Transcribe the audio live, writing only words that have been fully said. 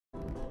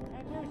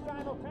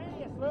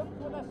troops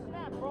with a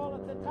snap roll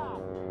at the top.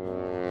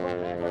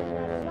 Remember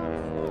that some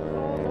snap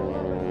rolls are a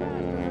little bit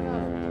faster than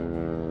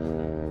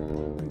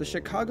others. The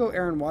Chicago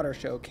Air and Water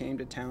Show came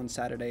to town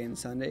Saturday and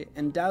Sunday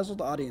and dazzled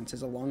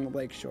audiences along the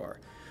lakeshore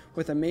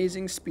with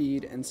amazing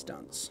speed and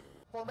stunts.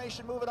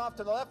 Formation moving off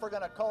to the left, we're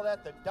going to call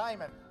that the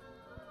diamond.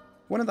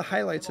 One of the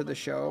highlights of the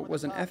show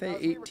was an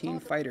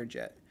FA-18 fighter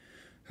jet,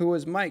 who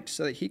was mic'd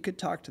so that he could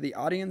talk to the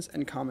audience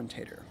and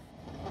commentator.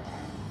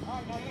 All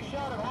right, now you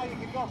showed them how you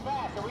can go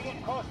fast. Are we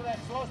getting close to that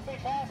slow speed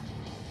pass?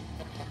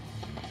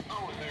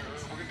 Oh, there.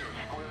 We're going to do a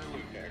square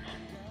loop next.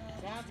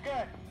 Sounds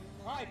good.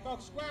 All right,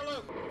 folks, square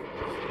loop.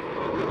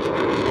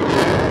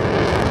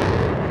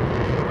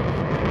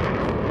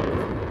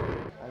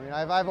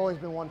 I've always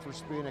been one for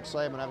speed and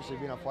excitement, obviously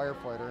being a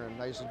firefighter,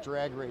 and I used to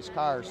drag race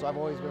cars, so I've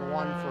always been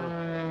one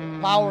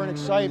for power and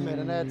excitement,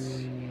 and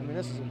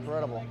this is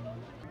incredible.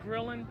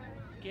 Grilling,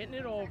 getting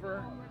it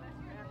over,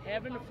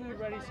 having the food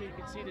ready so you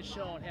can see the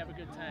show and have a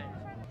good time.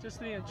 Just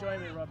the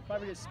enjoyment,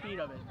 probably the speed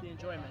of it, the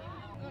enjoyment.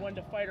 When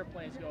the fighter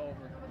planes go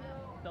over,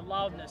 the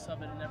loudness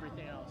of it and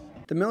everything else.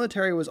 The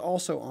military was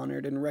also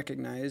honored and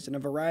recognized in a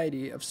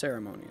variety of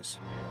ceremonies.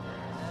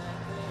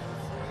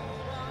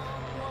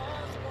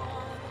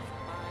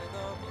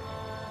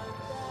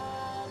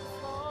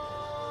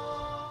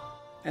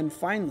 And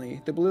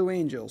finally, the Blue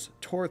Angels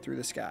tore through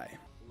the sky.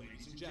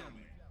 Ladies and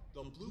gentlemen,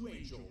 the Blue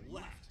Angel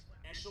left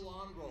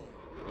echelon roll.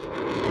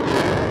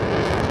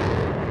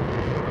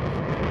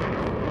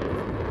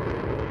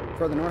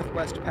 For the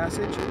Northwest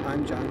Passage,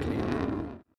 I'm John Canadian.